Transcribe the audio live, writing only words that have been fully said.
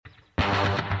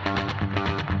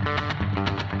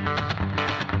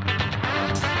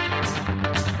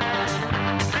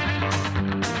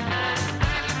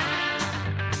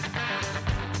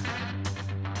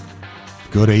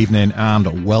Good evening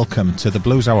and welcome to the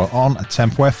Blues Hour on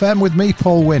Tempo FM with me,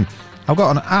 Paul Wynn. I've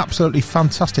got an absolutely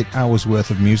fantastic hour's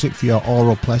worth of music for your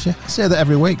oral pleasure. I say that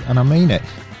every week and I mean it.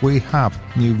 We have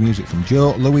new music from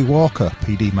Joe Louis Walker,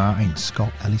 PD Martin,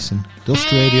 Scott Ellison, Dust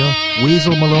Radio,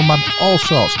 Weasel Malone Band, all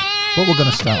sorts. But we're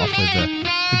going to start off with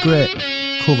the great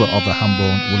cover of the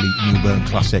Hambone Willie Newburn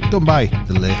classic done by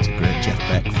the late great Jeff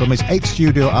Beck from his 8th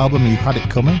studio album You Had It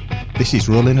Coming. This is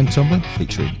Rolling and Tumbling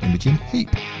featuring Imogen Heap.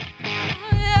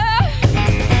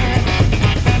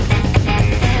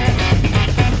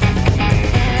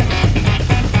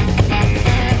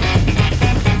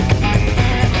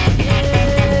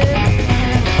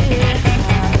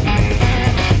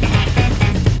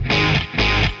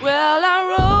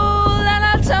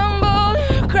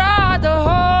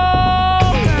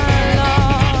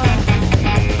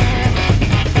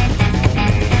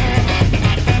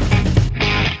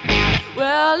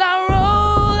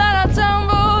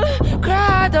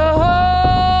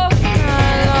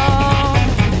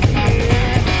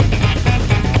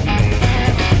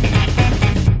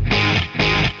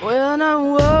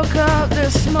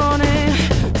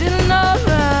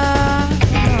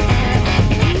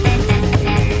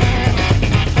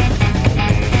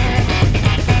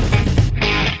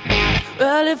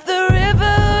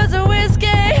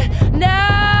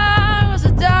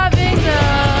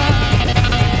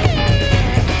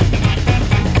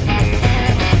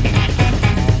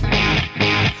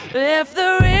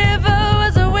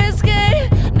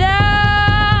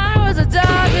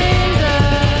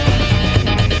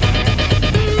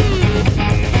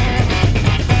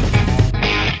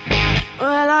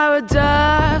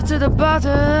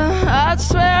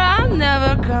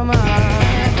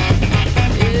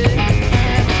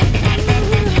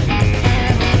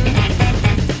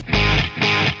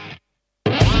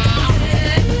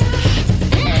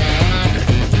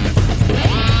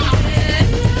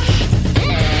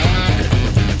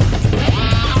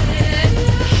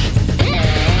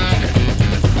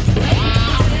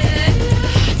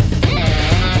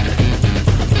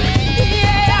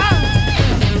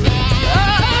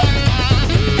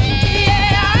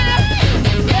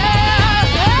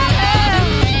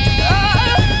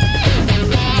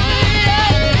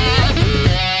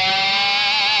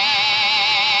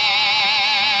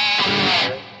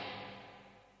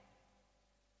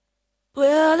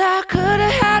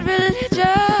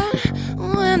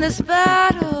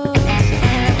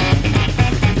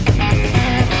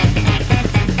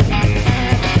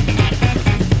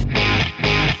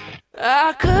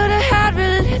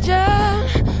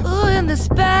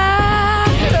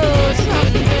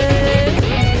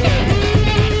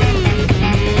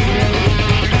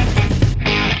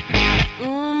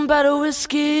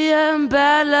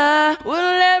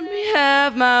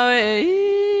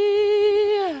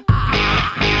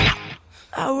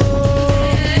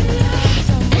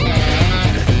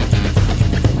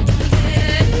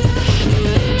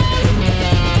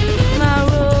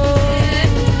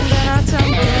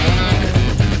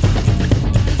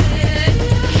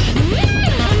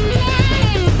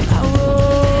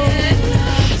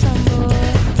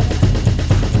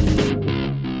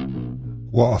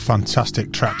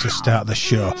 Fantastic track to start the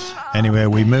show. Anyway,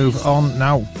 we move on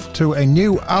now to a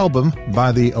new album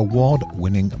by the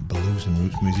award-winning blues and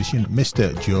roots musician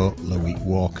Mr. Joe Louis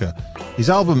Walker. His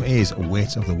album is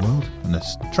Weight of the World, and the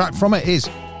track from it is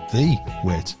The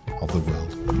Weight of the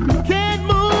World. Can't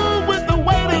move with the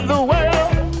weight of the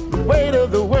world, the weight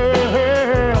of the world.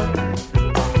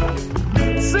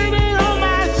 Sitting on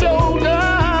my shoulders.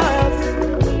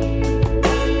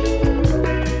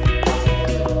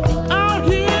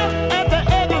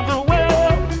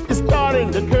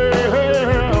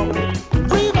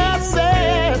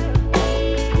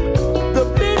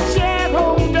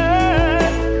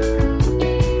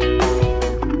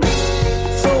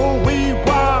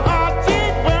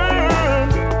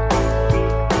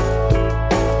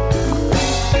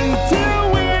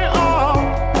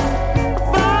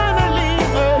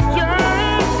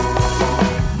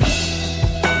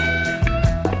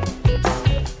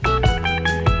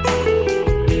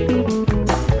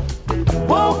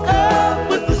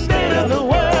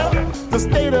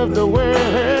 Oh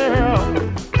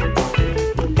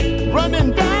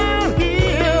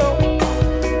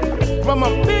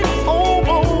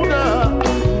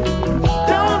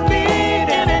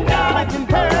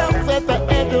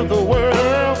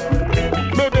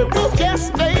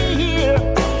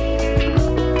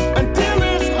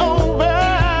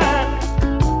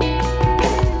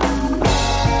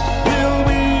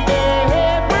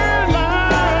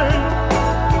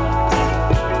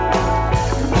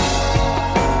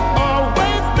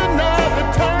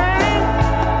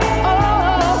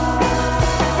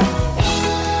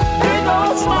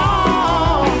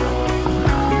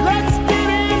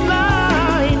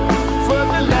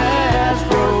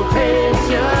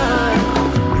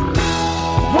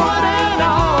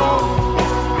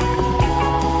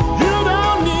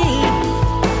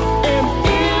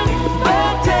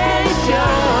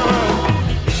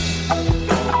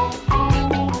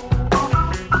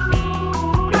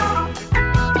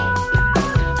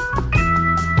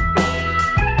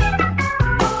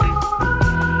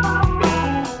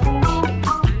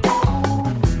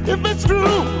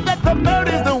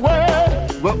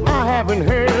haven't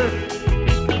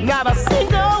heard not a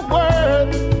single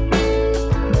word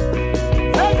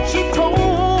that she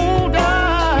told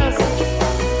us.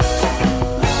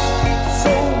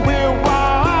 So we'll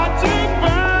watch it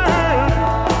burn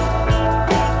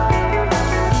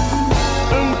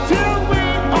until we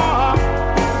are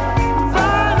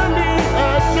finally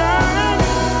adjourned.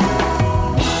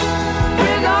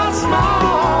 Big or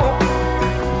small,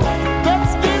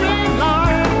 let's get in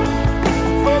line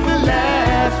for the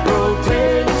last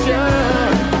rotation.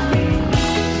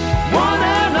 One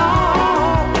and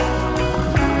all,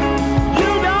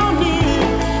 you don't need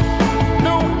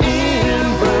no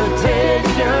invitation.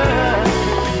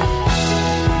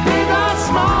 Big or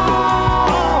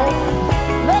small,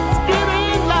 let's get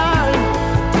in line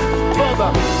for the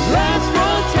last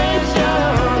rotation.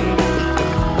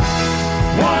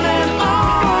 One and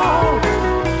all,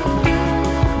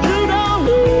 you don't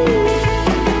need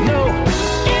no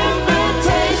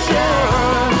invitation.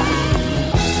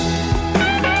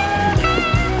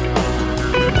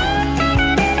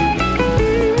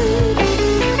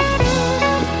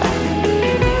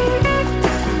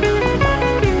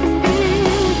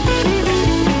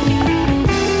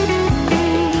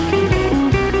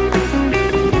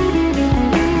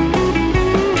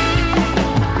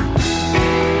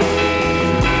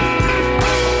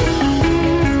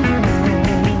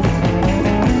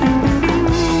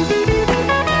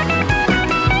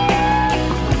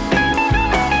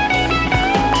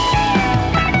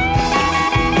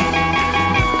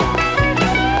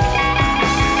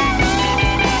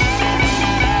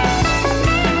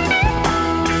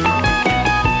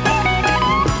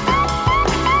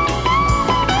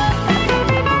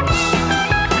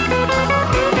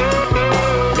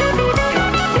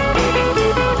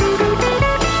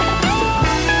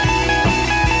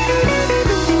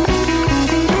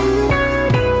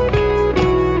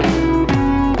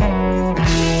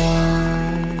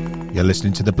 You're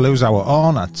listening to the Blues Hour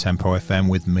on at Tempo FM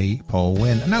with me, Paul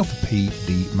Wynn. And now for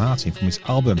P.D. Martin from his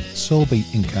album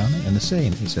Soulbeat Incarnate and the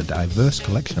Scene. It's a diverse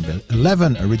collection of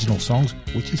 11 original songs,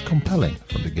 which is compelling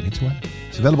from beginning to end.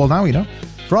 It's available now, you know.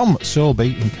 From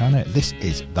Soulbeat Incarnate, this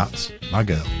is That's My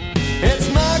Girl. It's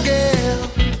my girl,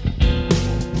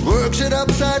 works it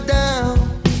upside down,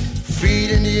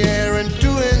 feet in the air and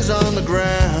two hands on the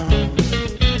ground.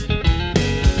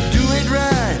 Do it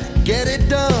right, get it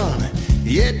done,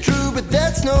 yeah true, but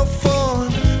that's no fun.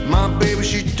 My baby,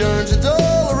 she turns it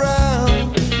all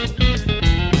around.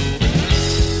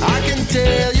 I can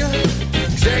tell you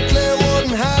exactly what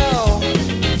and how,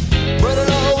 but it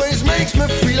always makes me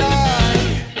feel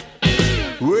like,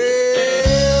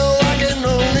 well, I can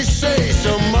only say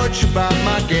so much about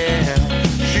my gal.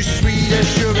 She's sweet as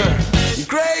sugar,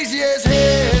 crazy as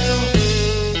hell.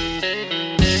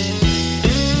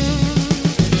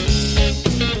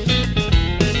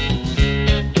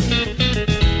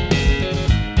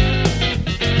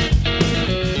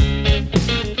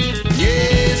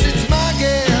 Yes, it's my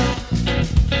gal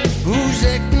who's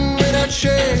acting without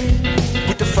shame.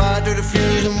 Put the fire to the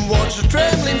fuse and watch the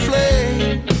trembling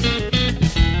flame.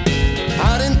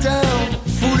 Out in town,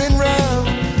 fooling round,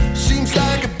 seems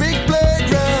like a big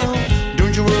playground.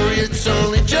 Don't you worry, it's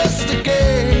only just a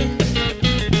game.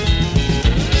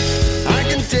 I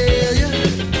can tell you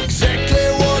exactly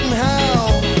what and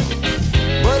how,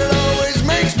 but it always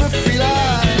makes me feel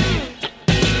like,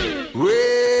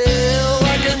 well,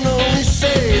 I can only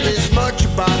say this much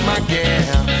about my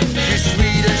gal. She's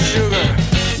sweet as sugar,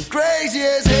 crazy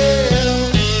as hell.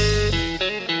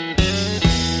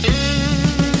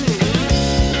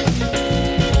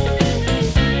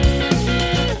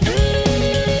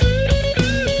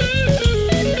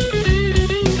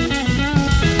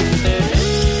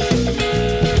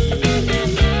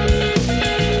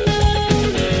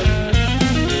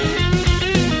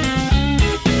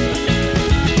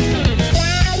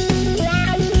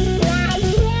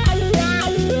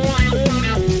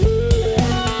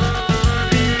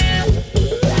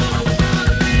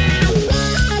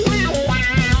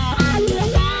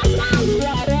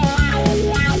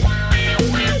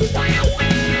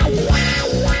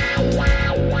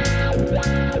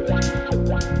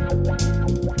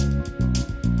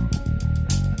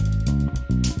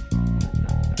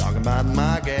 Talking about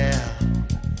my gal,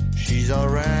 she's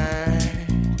alright.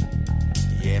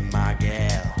 Yeah, my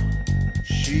gal,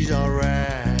 she's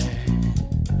alright.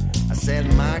 I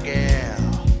said my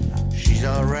gal, she's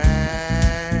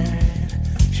alright.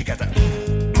 She got that,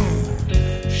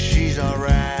 she's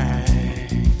alright.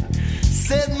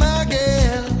 Said my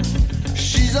gal,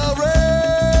 she's alright.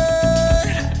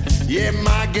 Yeah,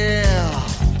 my gal,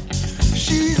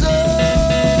 she's alright.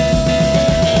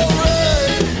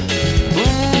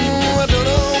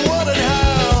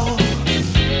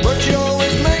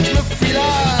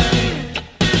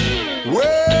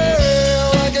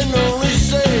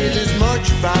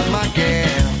 my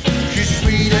gal. She's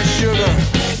sweet as sugar,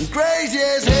 crazy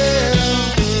as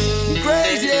hell,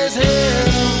 crazy as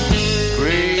hell,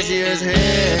 crazy as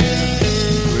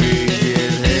hell, crazy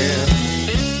as hell.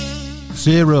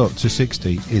 0 to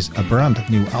 60 is a brand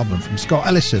new album from Scott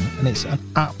Ellison, and it's an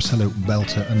absolute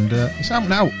belter, and it's out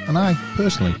now, and I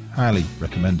personally highly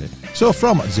recommend it. So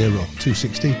from 0 to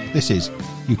 60, this is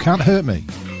You Can't Hurt Me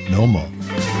No More.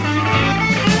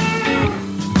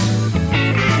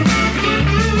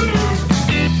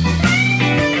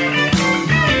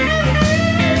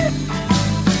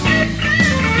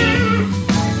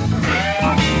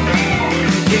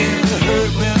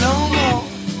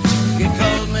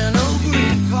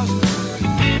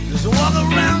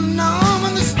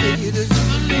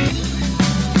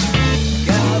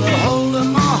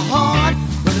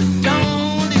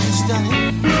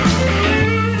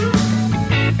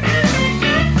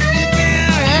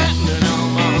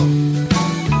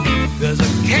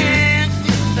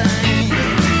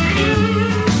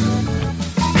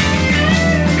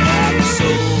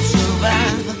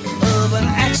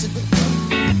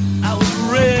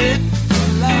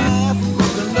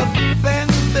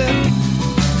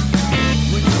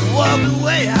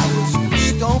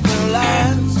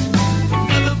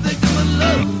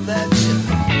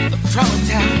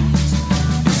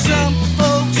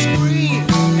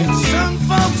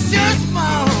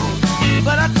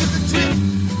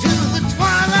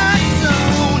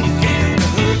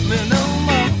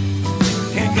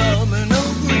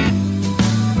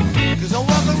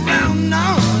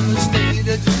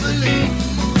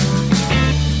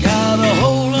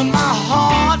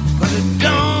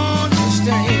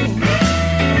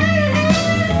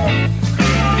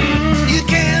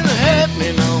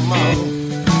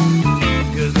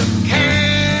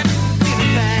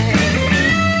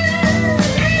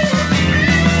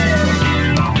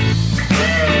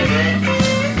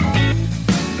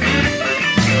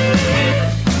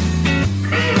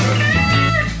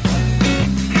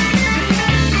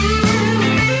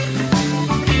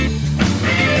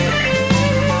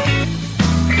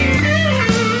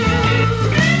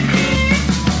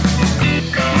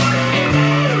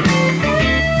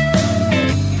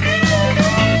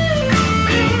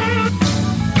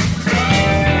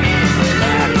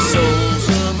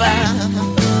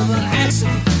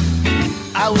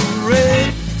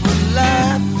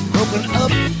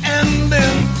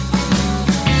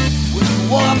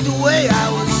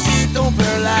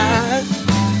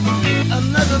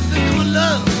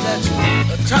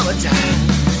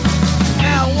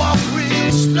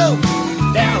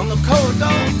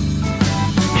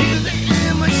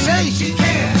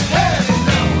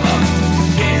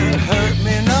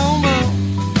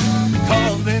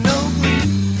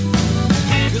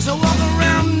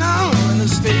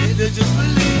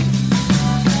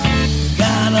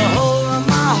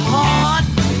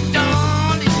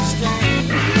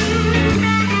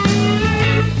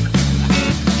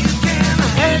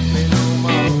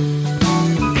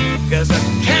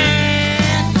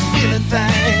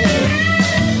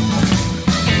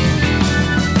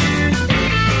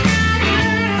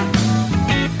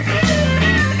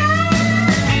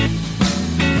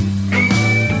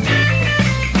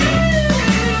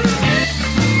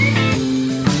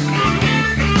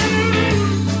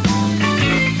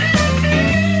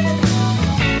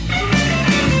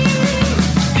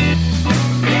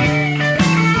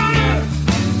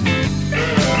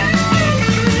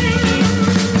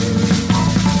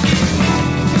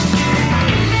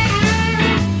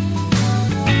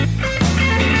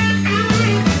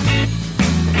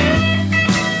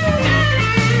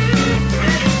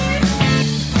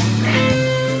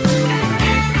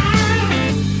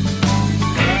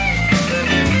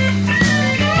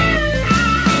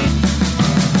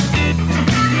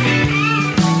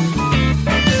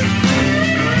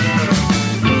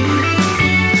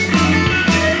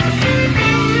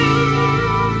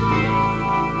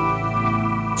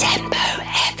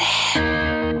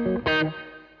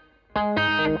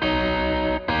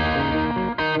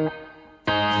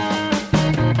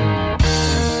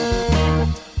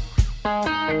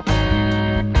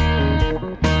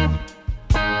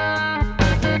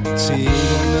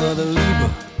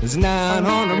 There's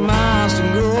 900 miles to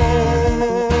go.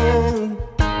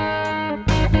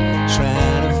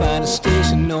 Trying to find a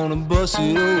station on a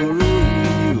busted old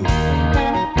road.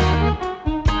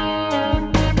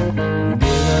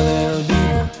 Dig a little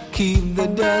deeper, keep the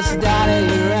dust out of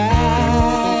your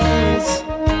eyes.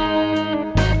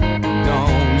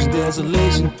 Dawn's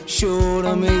desolation sure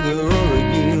to make the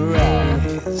hurricane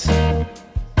rise.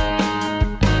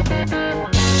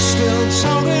 Still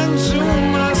talking to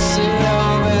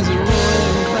myself as the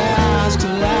rolling clouds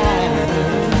collide.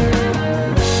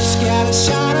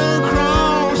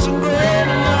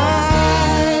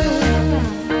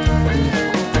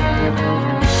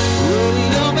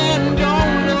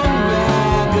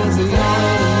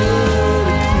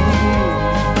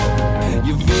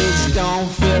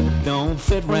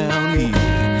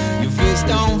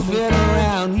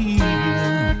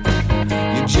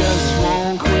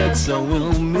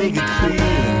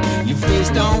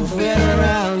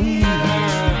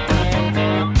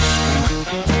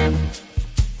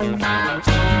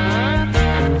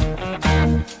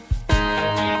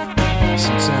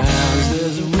 Sometimes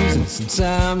there's a reason,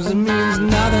 sometimes it means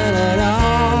nothing at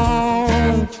all.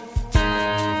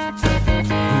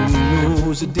 Who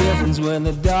knows the difference when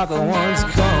the darker ones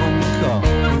come?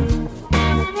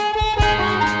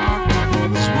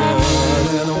 There's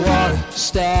blood in the water,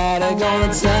 static on the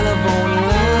telephone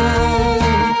line.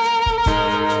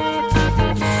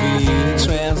 Feeding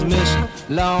transmission,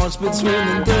 lost between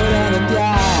the dirt and the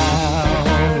dial.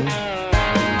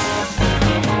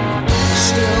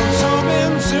 Still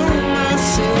talking to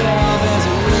myself as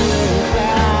a million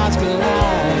clouds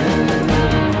collide.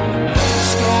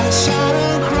 Sky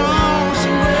shining across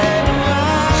the red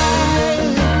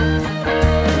line.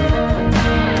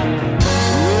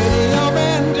 Really up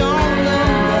and don't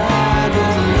look back,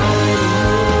 'cause you only know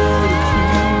the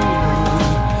truth.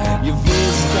 Your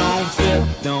face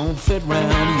don't fit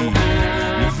round here.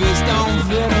 Your face don't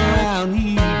fit around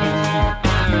here.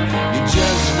 You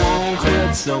just won't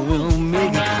quit, so we'll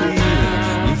make it clear.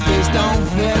 Your face don't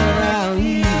fit around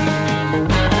here.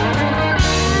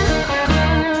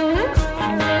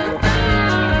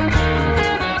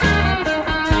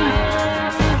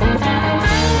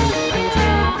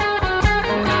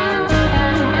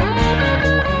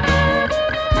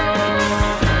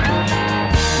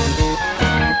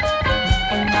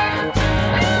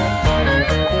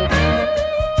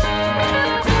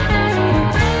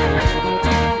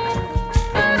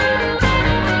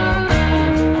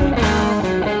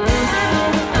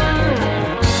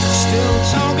 Still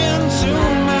talking to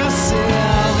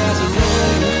myself as a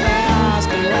million clouds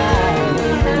collide.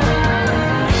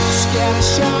 Scatter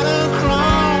shot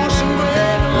across a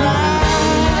red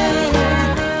line.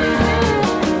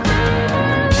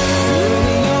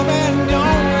 Really up and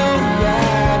don't look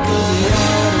back, 'cause you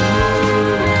already know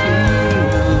the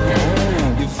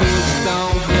truth. Your face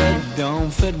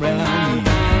don't fit round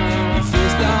here. Your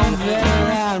face don't fit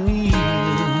around here.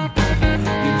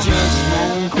 You just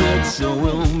won't quit, so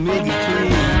we'll make it clear.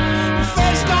 Your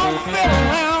face don't fit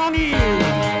around here.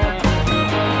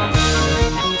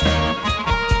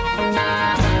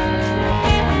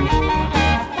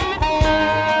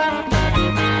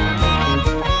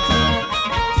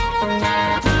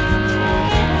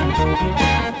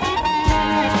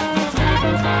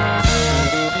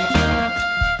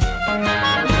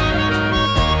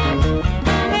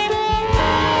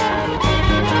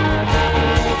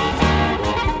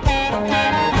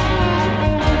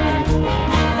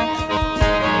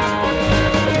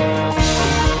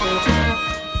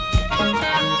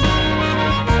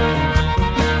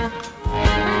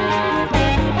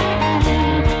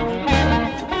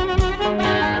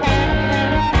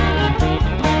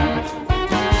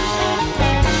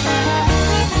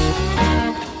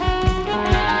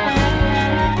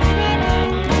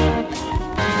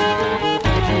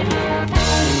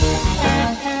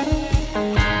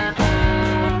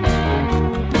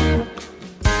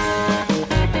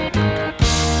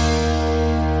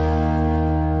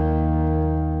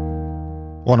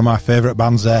 One of my favourite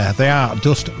bands there. They are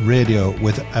Dust Radio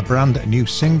with a brand new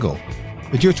single.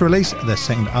 They're due to release their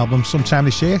second album sometime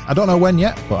this year. I don't know when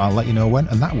yet, but I'll let you know when.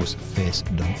 And that was Face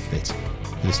Don't Fit.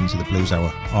 You listen to the Blues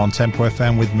Hour on Tempo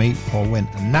FM with me, Paul Wynn.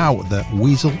 And now the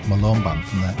Weasel Malone Band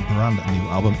from their brand new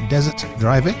album Desert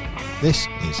Driving. This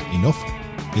is Enough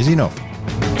is Enough.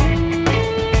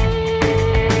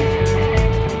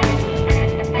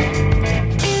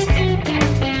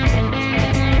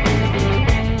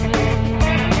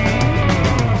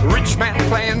 Rich man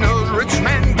playing those rich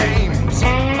man games.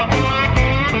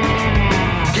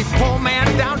 Keep poor man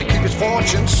down to keep his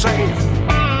fortune safe.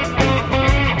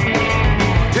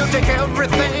 He'll take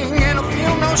everything and he'll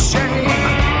feel no shame.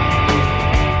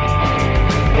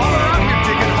 While we're out here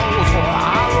digging holes for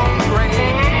our own grave.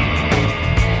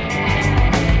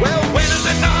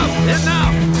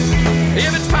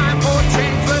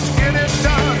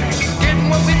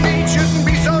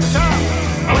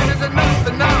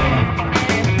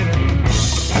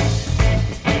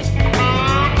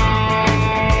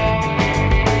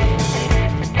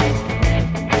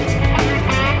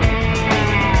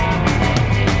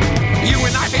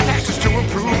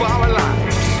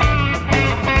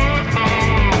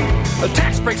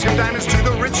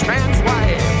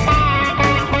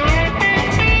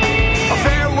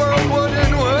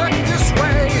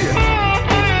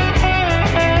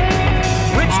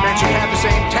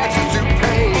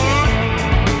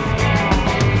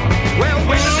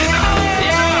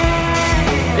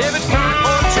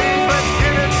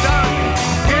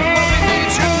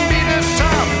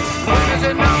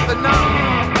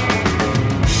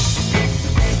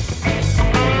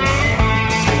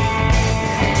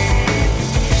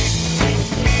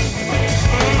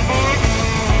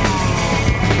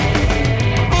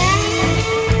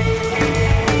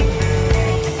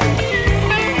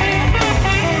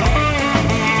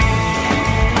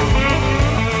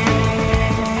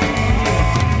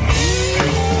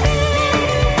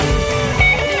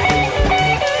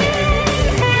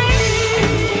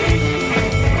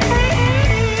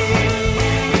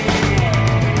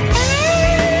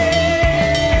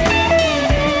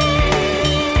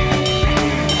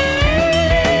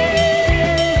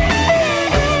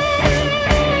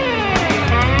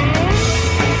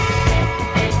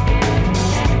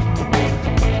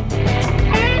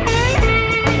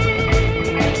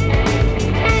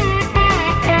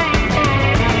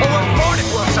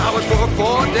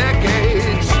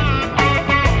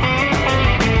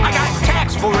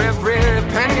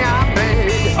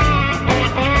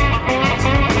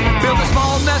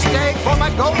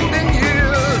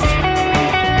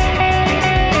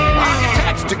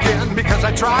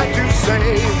 I tried to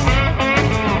save.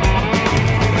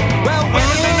 Well, when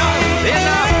is enough?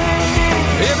 Enough.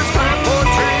 If it's time for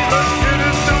change, let's get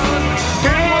it done.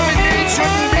 Getting what we need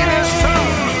shouldn't be this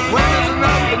tough. When is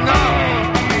enough? Enough.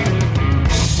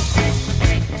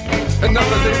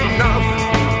 Enough is enough.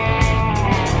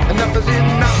 Enough is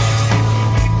enough.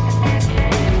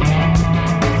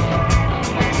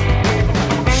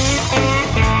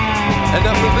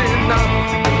 Enough is enough.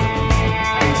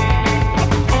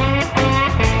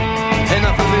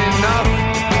 Enough is enough.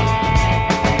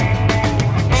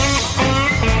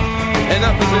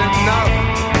 Enough is enough.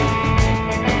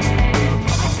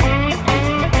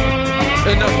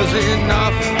 Enough is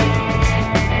enough.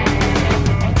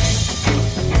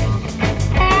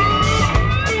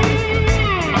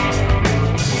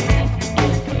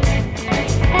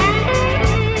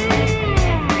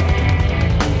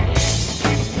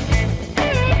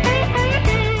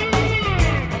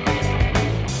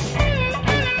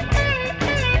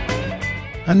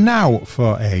 And now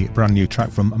for a brand new track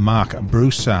from Mark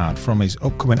Broussard from his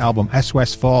upcoming album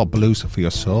SOS4 Blues for Your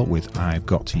Soul with I've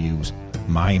Got to Use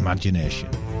My Imagination.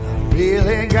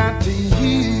 Really got to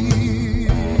use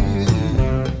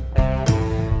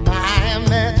my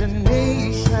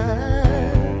imagination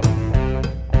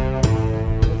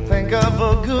to think of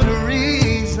a good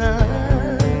reason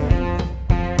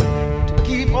to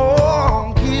keep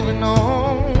on keeping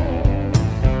on.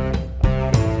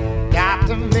 Got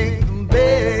to make the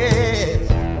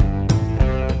best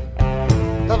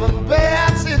of a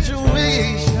bad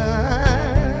situation.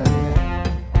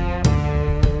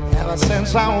 Ever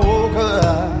since I woke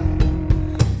up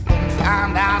and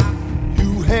found out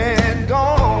you had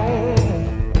gone,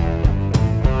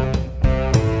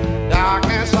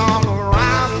 darkness all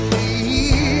around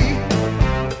me,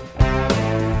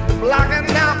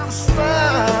 blocking out the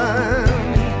sun.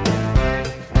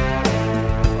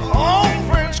 Old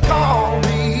friends call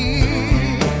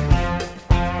me,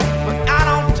 but I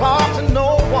don't talk to no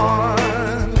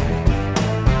one.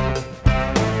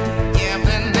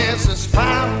 Emptiness has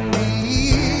found me.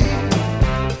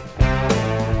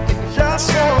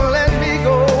 Just won't let me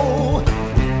go.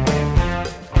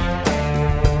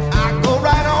 I go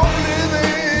right on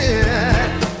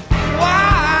living. Why?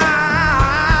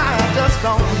 I just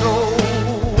don't know.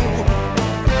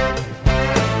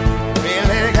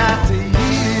 Really got to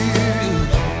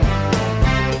use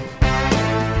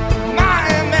my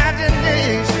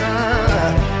imagination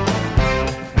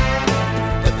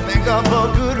to think of a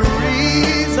good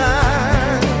reason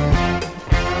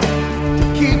to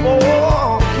keep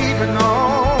on keeping on.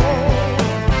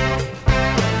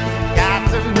 Got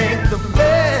to make the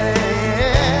best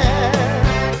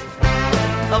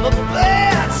of a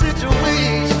bad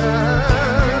situation.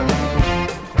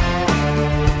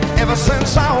 Ever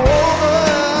since I woke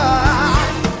up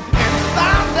and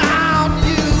found out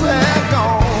you had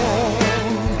gone.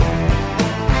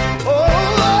 Oh,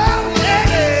 yeah,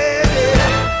 yeah.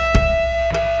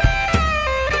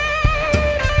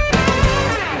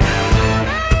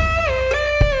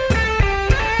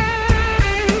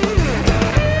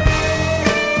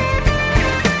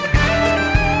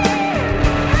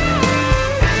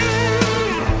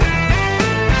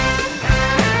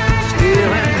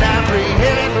 Staring at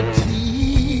reality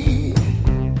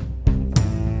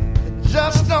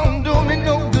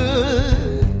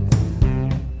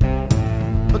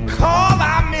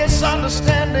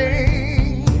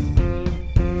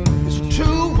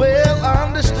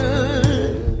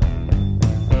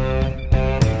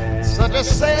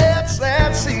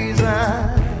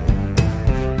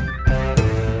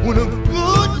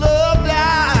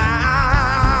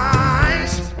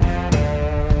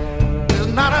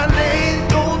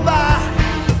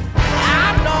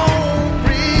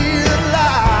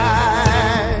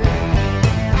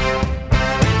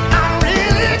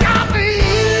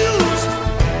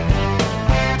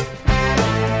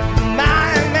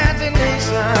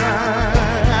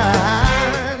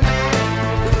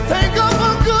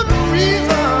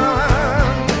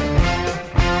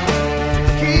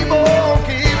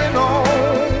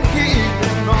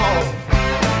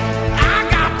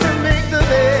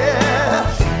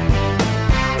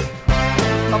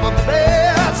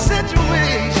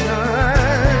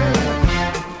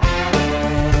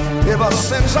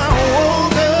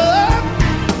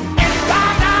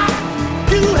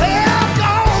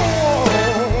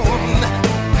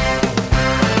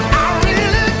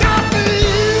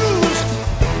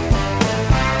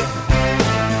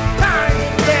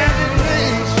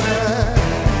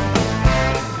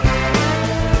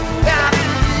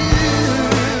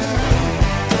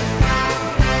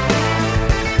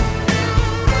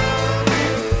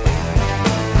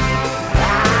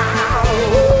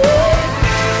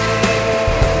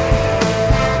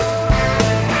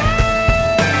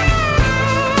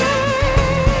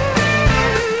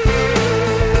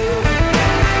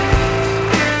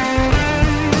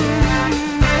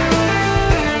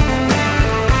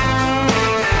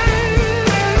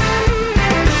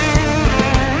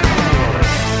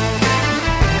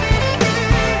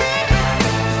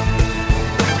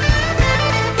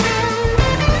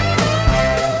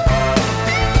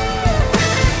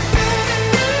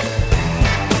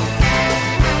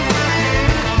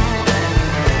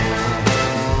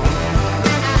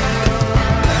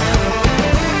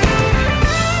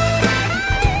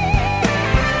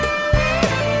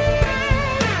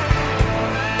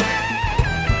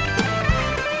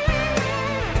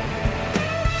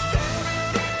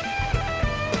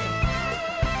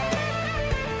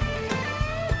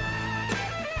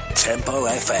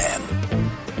FM.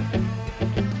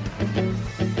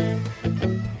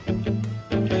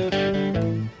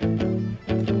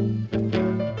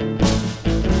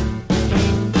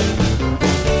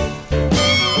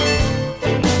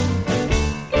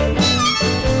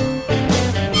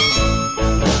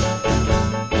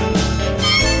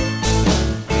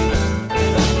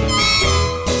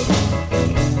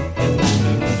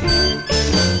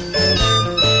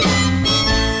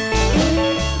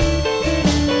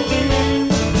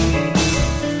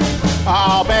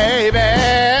 Oh, baby,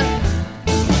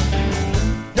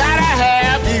 gotta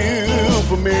have you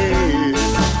for me.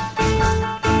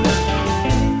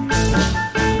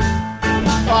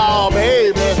 Oh,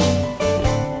 baby,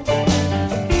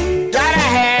 gotta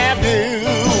have you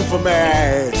for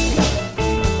me.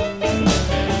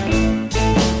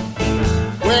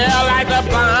 Well, like the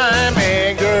blind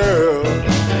man girl,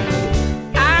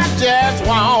 I just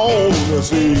want to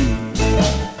see.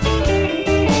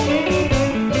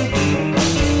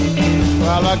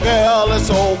 Well, a girl is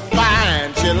so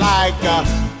fine, she like a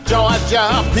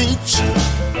Georgia peach.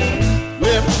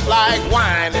 Lips like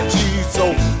wine and she's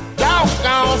so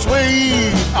doggone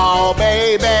sweet. Oh,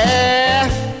 baby,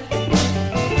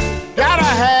 gotta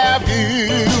have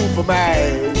you for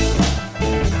me.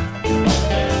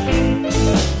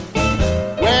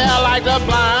 Well, like the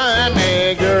blind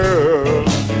man girl,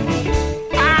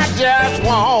 I just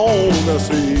wanna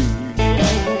see.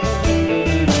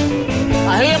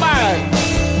 I hear my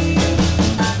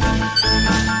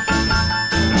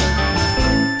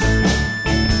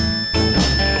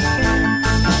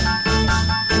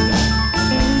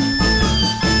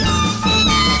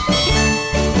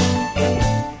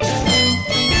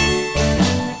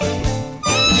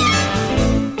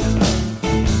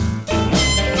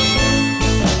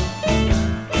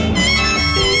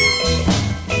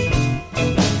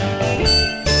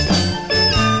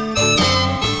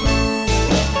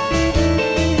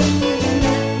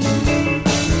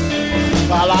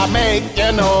make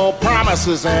you no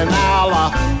promises and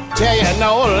I'll tell you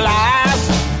no lies.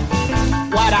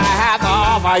 What I have to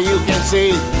offer you can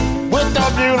see with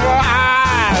those beautiful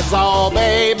eyes. Oh,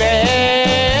 baby,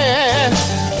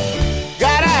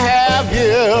 gotta have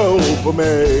you for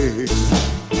me.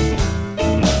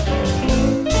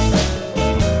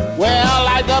 Well,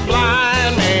 like the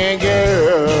blind man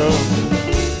girl,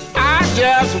 I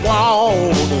just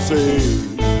want to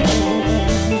see.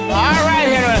 All right,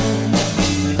 Henry.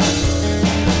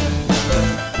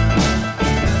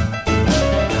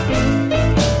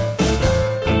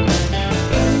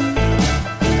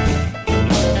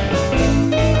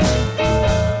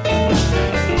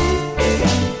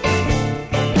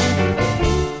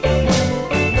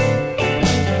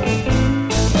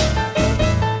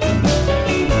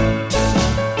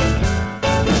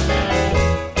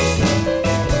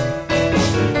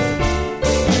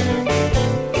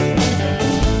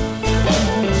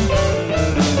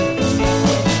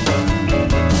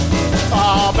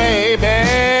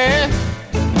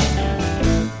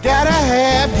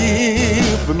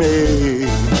 For me.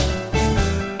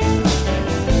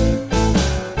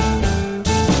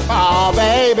 Oh,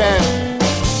 baby,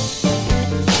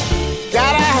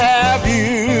 gotta have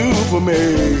you for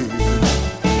me.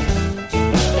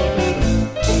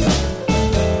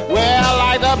 Well,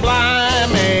 like the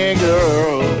blind man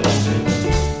girl,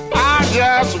 I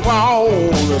just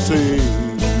want to see.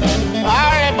 All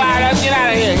right, everybody, let's get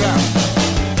out of here. Yeah.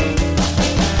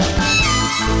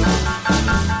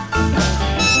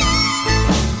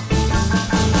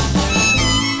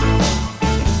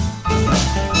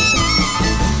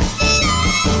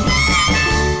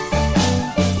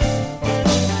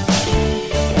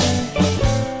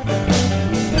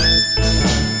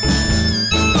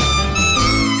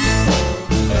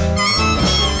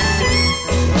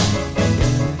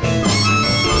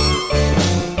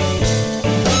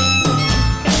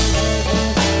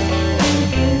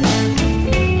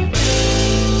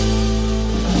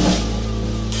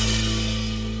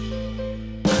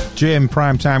 Jim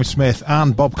Primetime Smith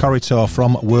and Bob Corritore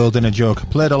from World in a Jug.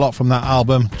 Played a lot from that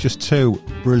album. Just two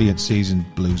brilliant seasoned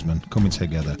bluesmen coming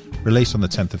together. Released on the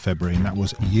 10th of February, and that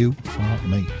was You For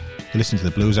Me. You listen to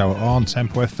the Blues Hour on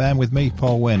Tempo FM with me,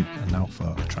 Paul Wynn. And now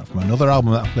for a track from another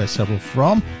album that I played several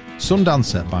from,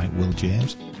 Sundancer by Will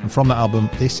James. And from that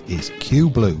album, this is Q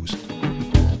Blues.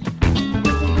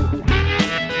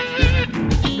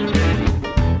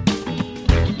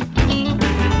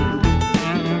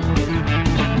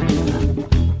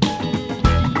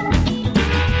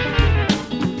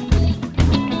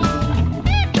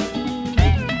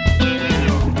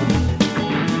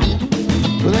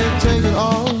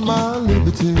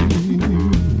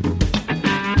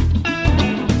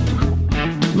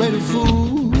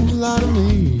 fool out of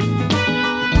me.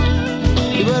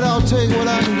 You bet I'll take what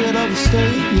I can get off the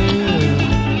state, yeah.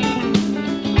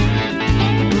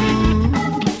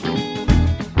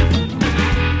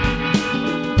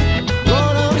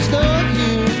 Lord, I'm stuck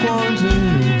here in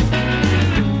quarantine.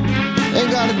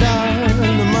 Ain't got a dime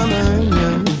in my name,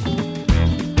 yeah.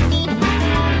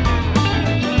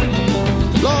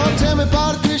 Lord, tell me,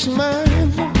 politician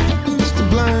man, who's to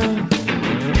blame?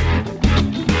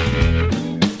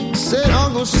 Said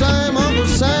Uncle Sam, Uncle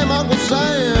Sam, Uncle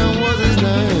Sam was his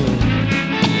name.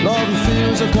 Lord, the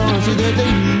feels of currency that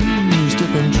they use to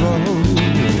control.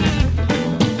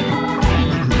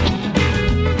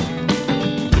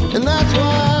 And that's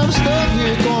why I'm stuck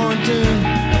here quarantined.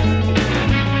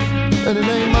 And it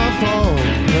ain't my fault,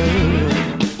 man.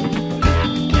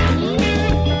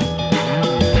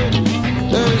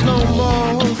 There's no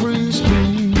more free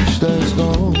speech that's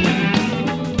gone.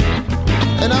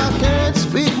 And I can't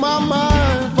speak my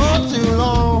mind for too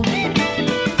long.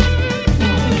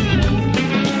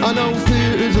 I know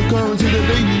fear is a currency that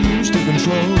they use to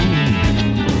control.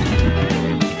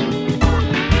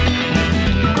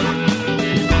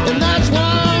 And that's why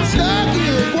I'm stuck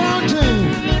here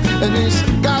quarantined. And this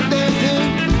goddamn thing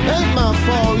ain't my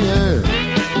fault, yeah.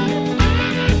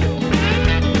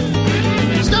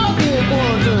 Stuck here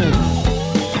quarantined.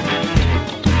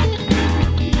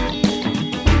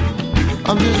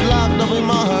 I'm just locked up in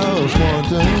my house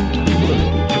quarantined.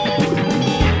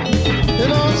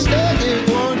 And I'm stuck here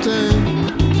quarantined.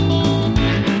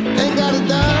 Ain't got a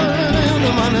dime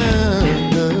in my hand.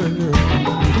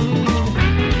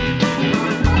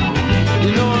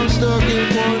 You know I'm stuck here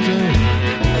quarantined.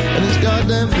 And this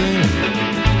goddamn thing,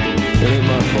 it ain't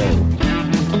my fault.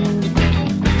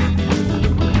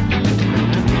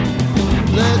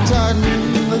 They tighten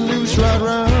the noose right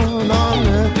round on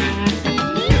me.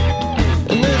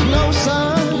 And there's no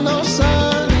sign, no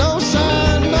sign, no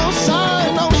sign, no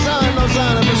sign, no sign, no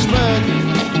sign of respect.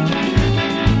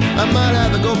 I might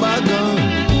have to go by gun.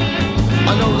 I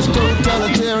know this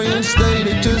totalitarian state,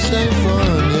 it just ain't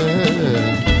fun,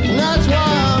 yeah. And that's why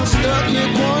I'm stuck here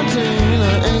quarantined. I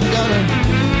ain't got a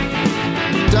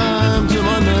dime to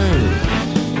my name.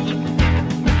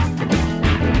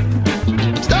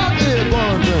 Stuck here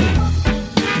quarantined.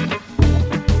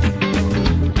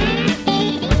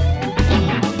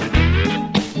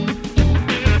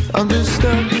 I'm just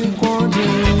stuck in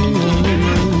quarantine,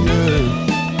 yeah.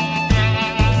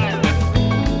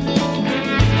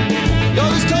 Yo,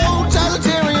 this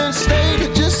totalitarian state,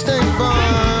 it just ain't fun.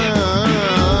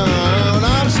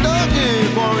 I'm stuck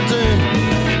in quarantine,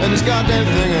 and this goddamn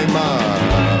thing ain't my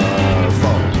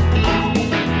fault.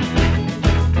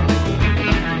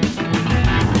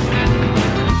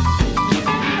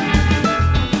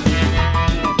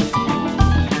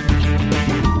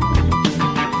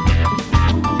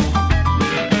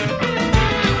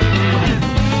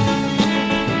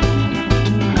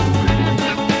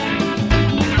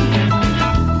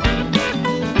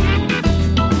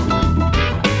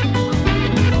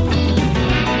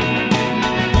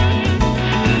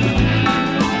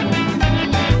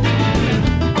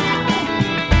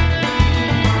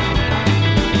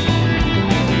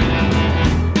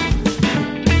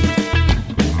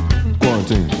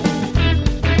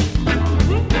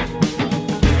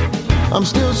 I'm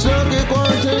still stuck in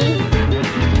quarantine.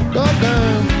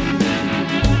 Goddamn,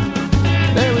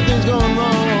 everything's going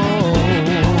wrong.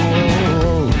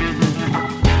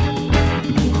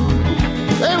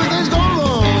 Everything's going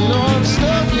wrong. You know I'm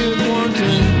stuck in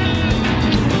quarantine.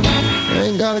 I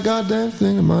ain't got a goddamn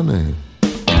thing in my name.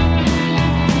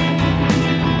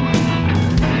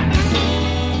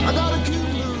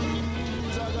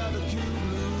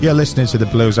 You're listening to the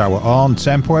Blues Hour on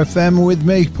Tempo FM with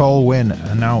me, Paul Wynn,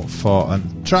 and now for a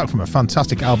track from a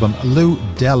fantastic album, Lou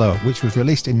Dello, which was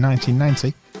released in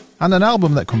 1990, and an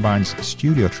album that combines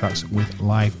studio tracks with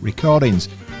live recordings.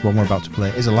 The one we're about to play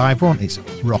is a live one. It's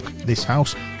Rock This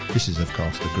House. This is, of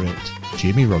course, the great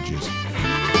Jimmy Rogers.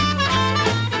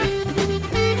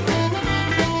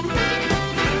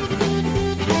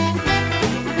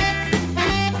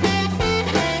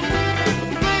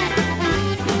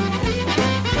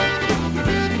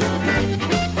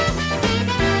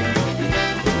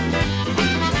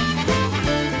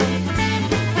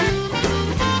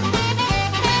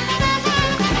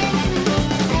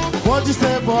 What you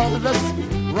say, boy? Let's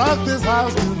rock this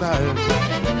house tonight.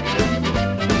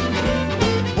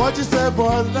 What you say,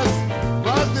 boy? Let's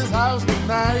rock this house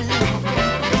tonight.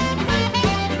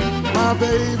 My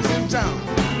baby's in town.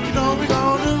 You know we're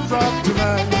gonna rock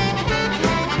tonight.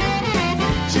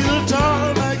 She's a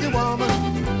tall like a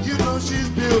woman. You know she's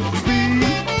built for speed.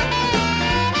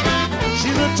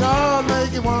 She's a tall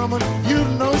woman, you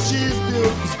know she's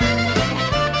built for speed.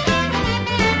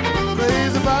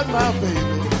 Crazy about my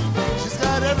baby, she's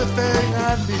got everything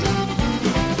I need.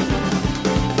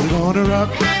 We're gonna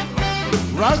rock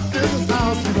this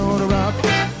house, we're gonna rock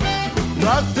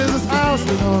this house,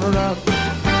 we're gonna rock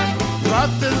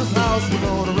this house, we're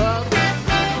gonna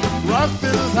rock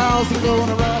this house, we're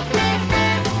gonna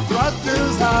rock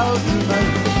this house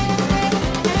tonight.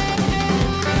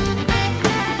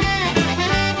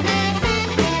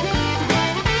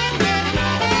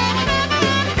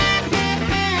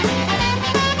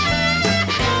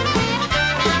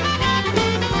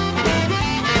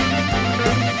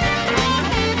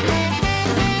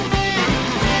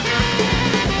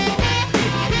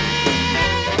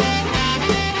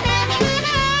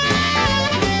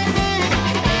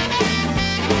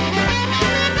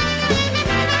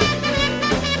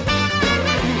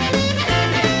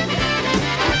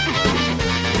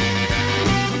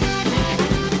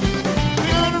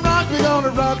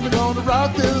 We're gonna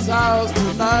rock this house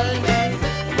tonight.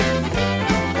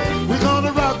 We're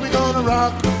gonna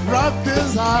rock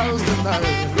this house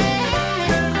tonight.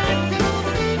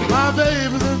 My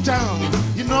baby's in town,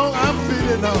 you know I'm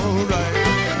feeling alright.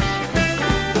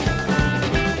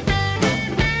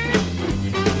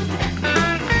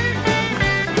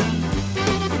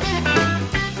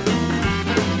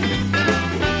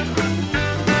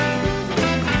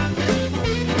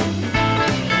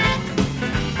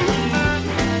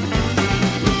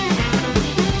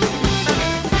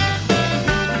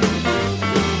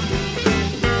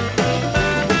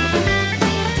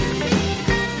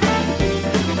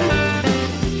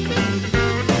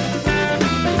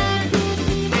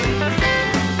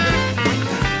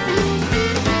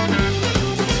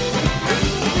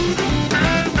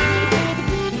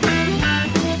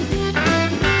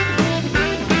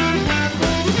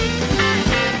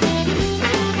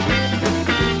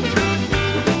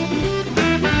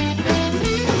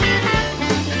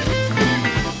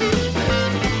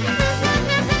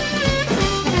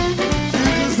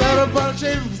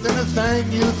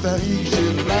 Anything you think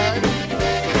she'd like.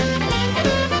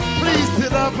 Please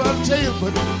sit up on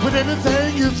table, but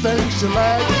anything you think she'd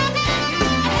like.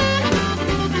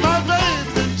 My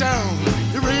baby's in town,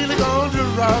 you're really gonna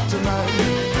rock tonight.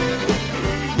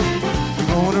 We're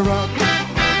gonna rock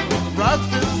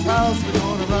this house, we're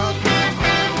gonna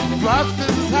rock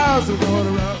this house, we're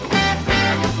gonna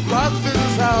rock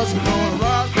this house, we're gonna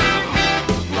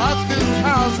rock this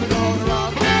house, we're gonna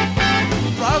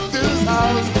rock this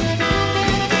house.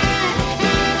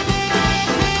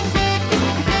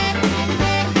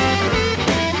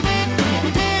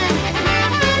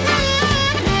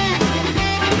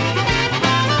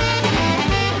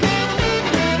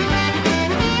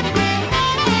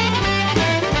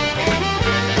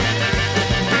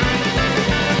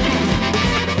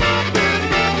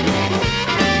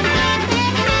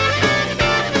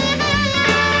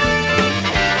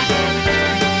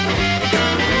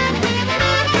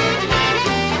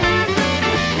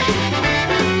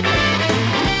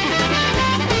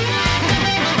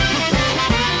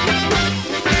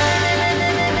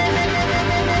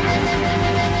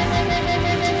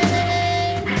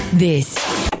 This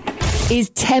is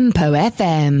Tempo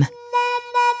FM.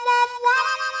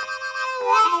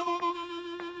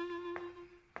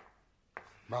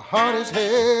 My heart is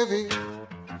heavy,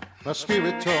 my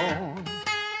spirit torn.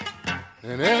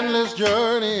 An endless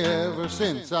journey ever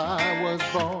since I was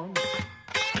born.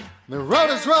 The road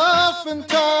is rough and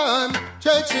time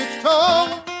takes its toll.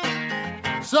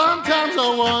 Sometimes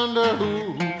I wonder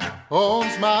who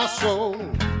owns my soul.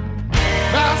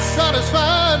 Not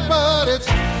satisfied, but it's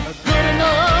good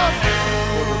enough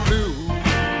for the blues.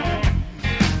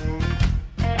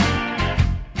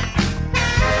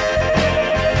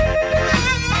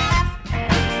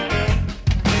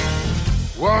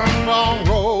 One wrong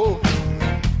roll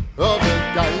of the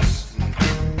dice,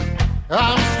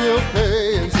 I'm still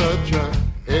paying such a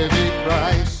heavy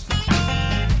price.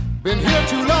 Been here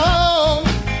too long,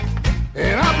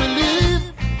 and I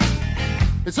believe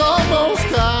it's almost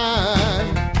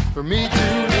time for me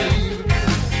to leave.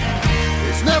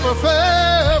 It's never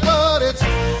fair, but it's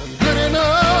good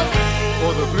enough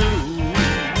for the blues.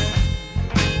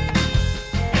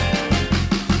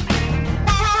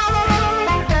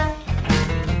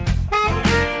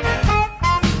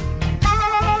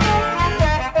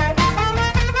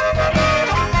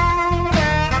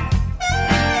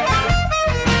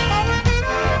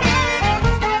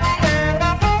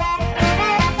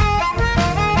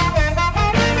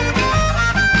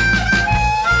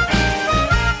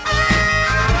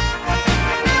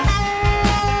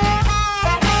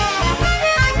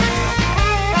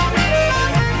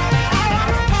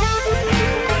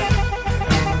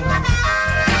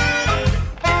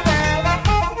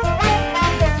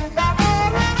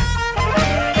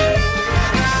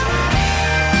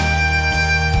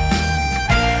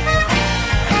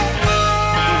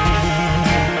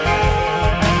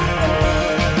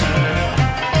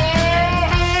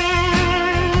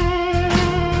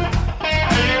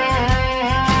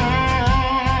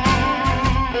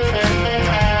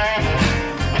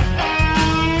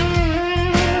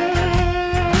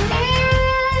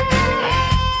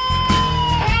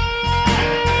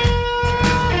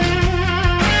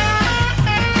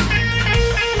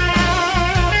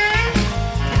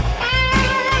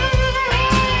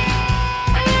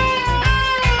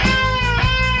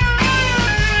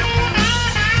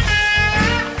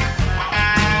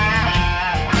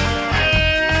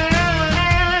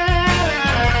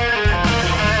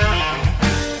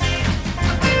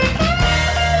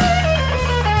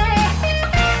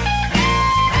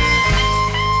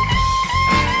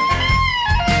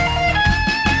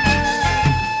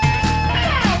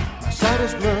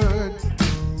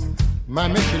 my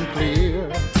mission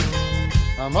clear.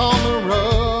 I'm on the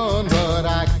run, but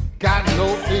I got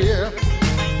no fear.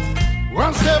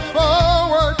 One step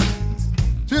forward,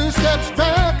 two steps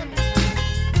back.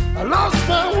 I lost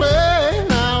my way,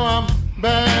 now I'm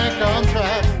back on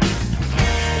track.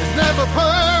 It's never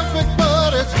perfect,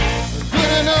 but it's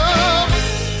good enough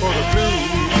for the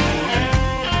blues.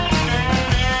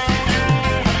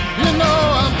 You know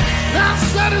I'm not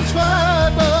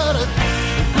satisfied, but it's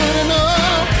good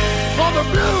enough for the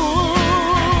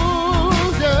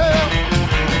blues,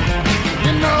 yeah.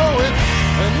 You know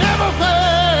it's never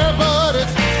fair, but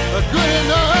it's good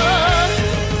enough,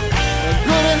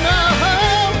 good enough,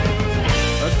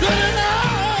 good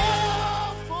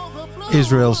enough for the blues.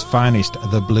 Israel's finest,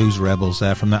 the Blues Rebels,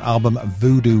 there from their album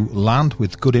Voodoo Land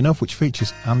with Good Enough, which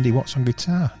features Andy Watts on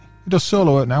guitar. He does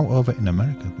solo work now over in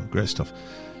America, but great stuff.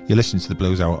 You're listening to the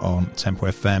Blues Hour on Tempo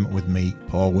FM with me,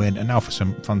 Paul Wynn, and now for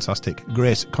some fantastic,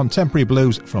 great contemporary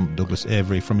blues from Douglas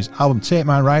Avery from his album Take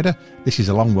My Rider. This is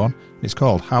a long one. It's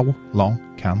called How Long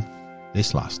Can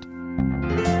This Last?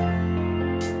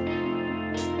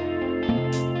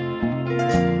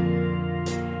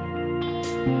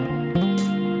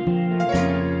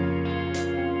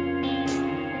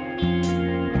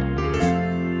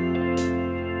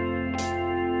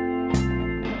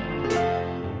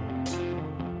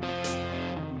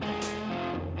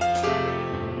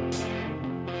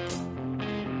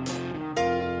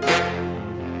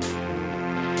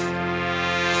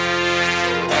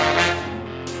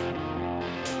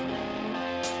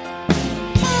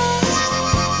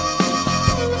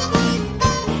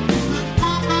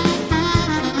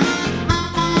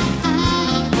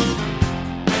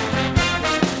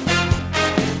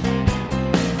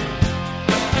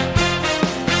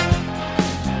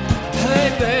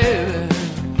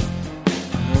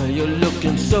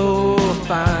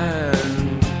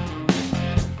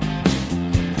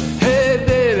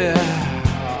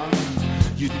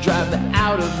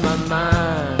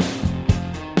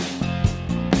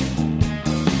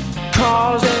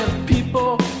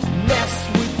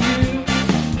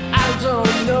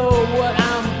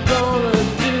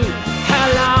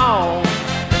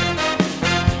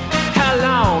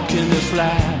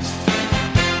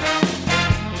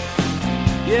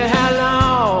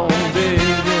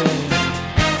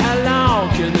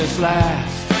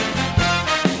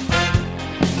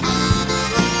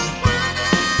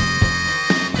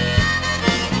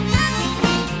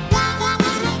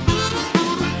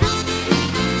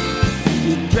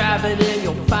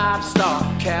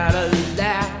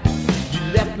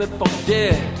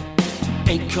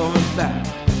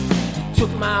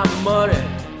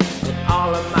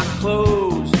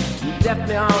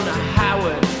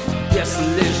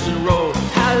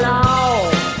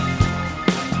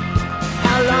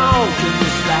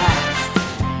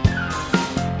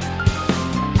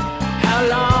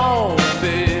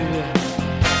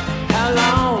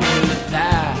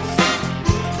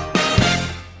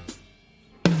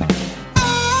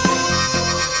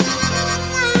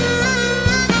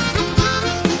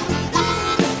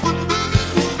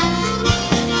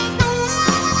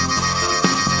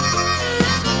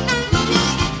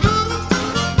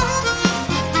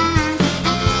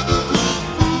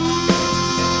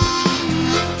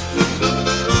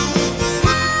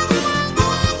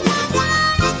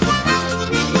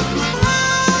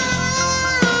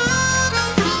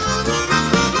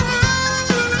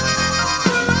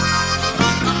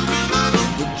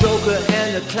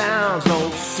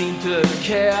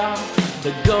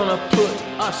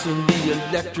 In the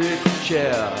electric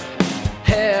chair,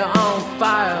 hair on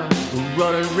fire,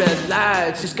 running red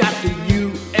lights. He's got the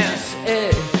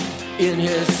USA in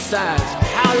his sights.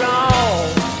 How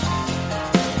long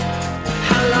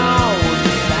will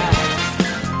this last?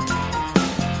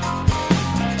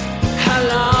 How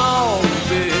long,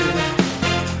 baby?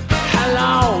 How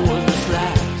long will this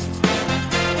last?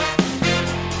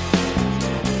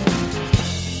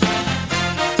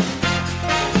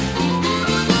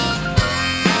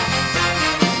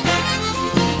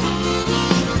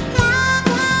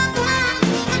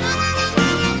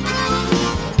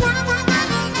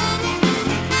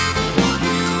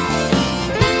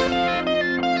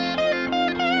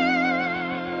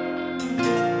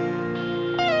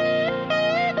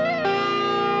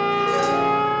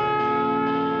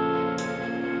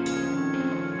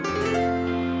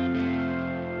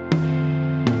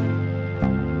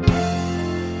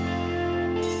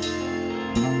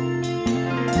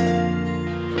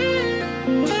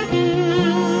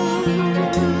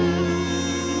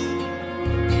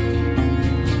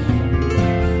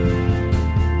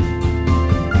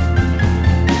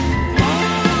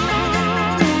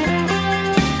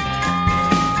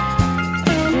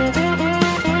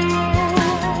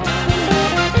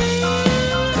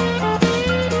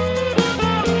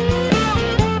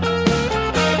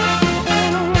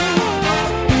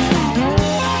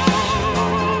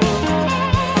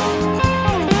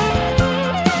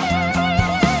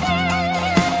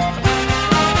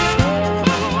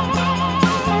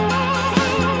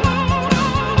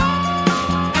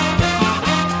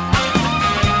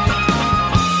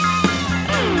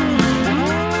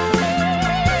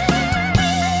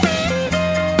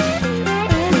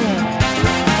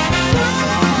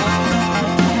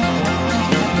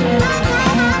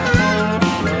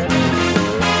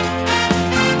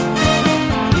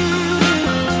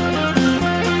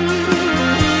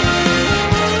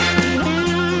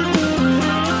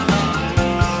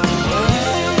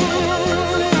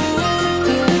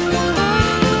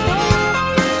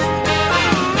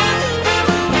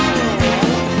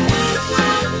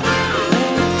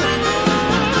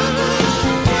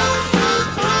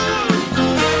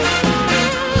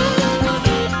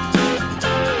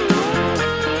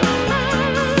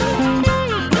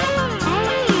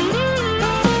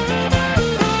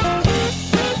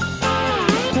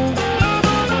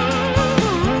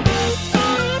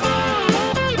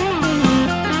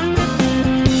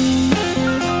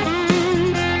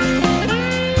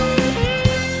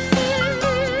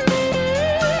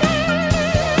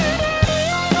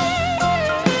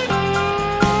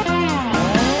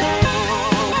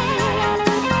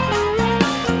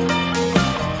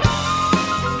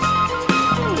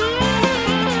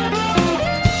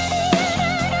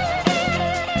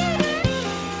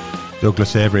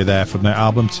 Douglas Avery there from their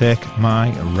album Take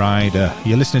My Rider.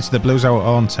 You're listening to the Blues Hour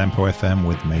on Tempo FM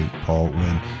with me, Paul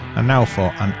Wynn. And now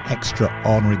for an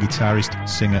extraordinary guitarist,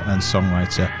 singer and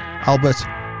songwriter, Albert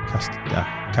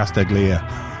Castaglia.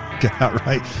 Get that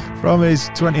right. From his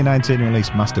 2019 release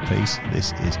Masterpiece,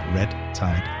 this is Red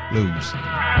Tide Blues.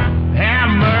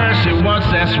 Have mercy, what's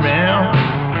that smell?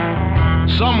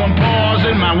 Someone pours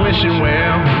in my wishing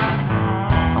well.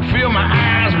 I feel my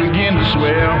eyes begin to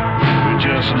swell. We're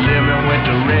just living with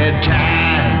the red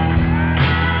tide.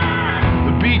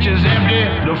 The beach is empty,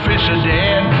 the fish are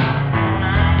dead.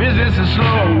 Business is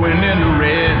slow and in the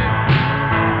red.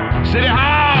 City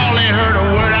Hall ain't heard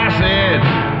a word I said.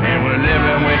 And we're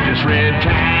living with this red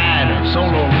tide.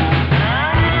 Solo.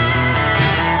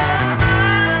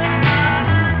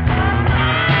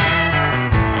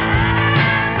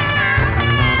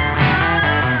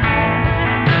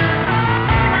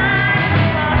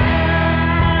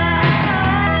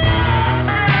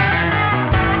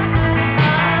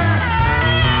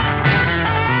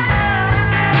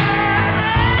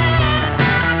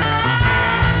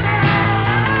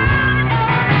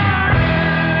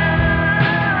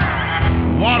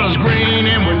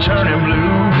 Turning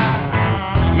blue,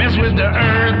 mess with the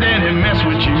earth, then it mess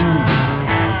with you.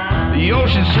 The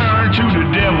oceans turn to the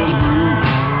devil's brew,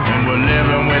 and we're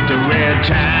living with the red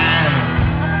tide.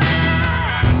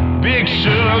 Big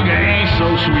sugar ain't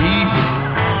so sweet.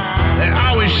 They're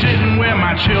always sitting where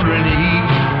my children eat.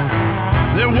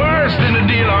 They're worse than the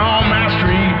dealer on my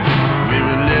street. We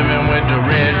were living with the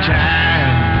red tide.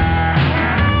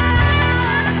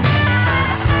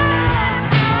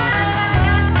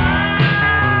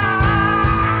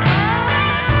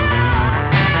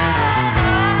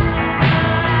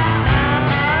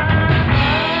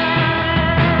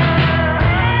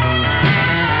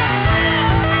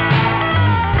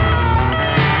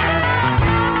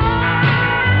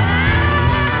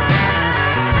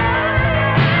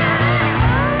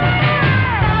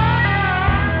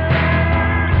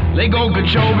 Lake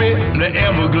Okeechobee, the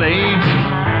Everglades,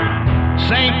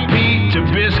 St. Pete to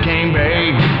Biscayne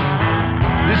Bay.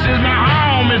 This is my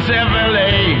home, it's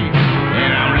FLA,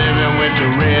 and I'm living with the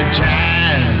red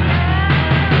tide.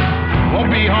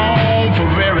 Won't be home for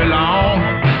very long.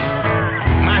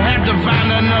 Might have to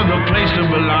find another place to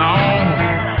belong.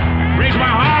 Breaks my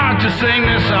heart to sing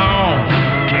this song.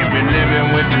 Can't be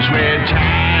living with this red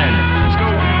tide. Let's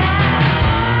go.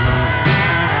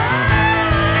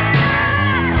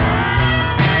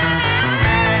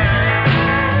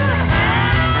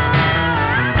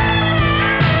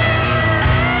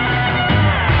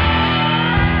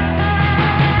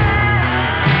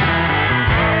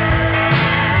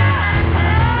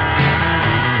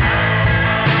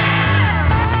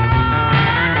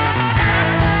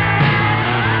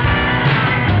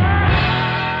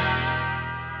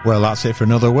 Well, that's it for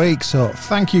another week, so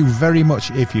thank you very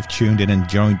much if you've tuned in and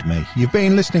joined me. You've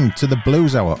been listening to the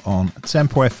Blues Hour on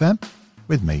Tempo FM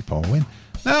with me, Paul Wynn.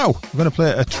 Now, I'm going to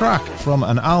play a track from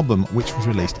an album which was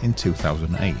released in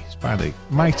 2008. It's by the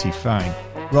mighty fine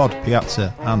Rod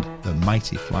Piazza and the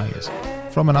Mighty Flyers.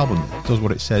 From an album that does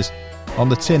what it says on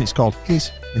the tin. It's called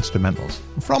His Instrumentals.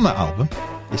 And from that album,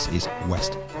 this is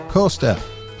West Coaster.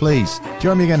 Please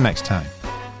join me again next time.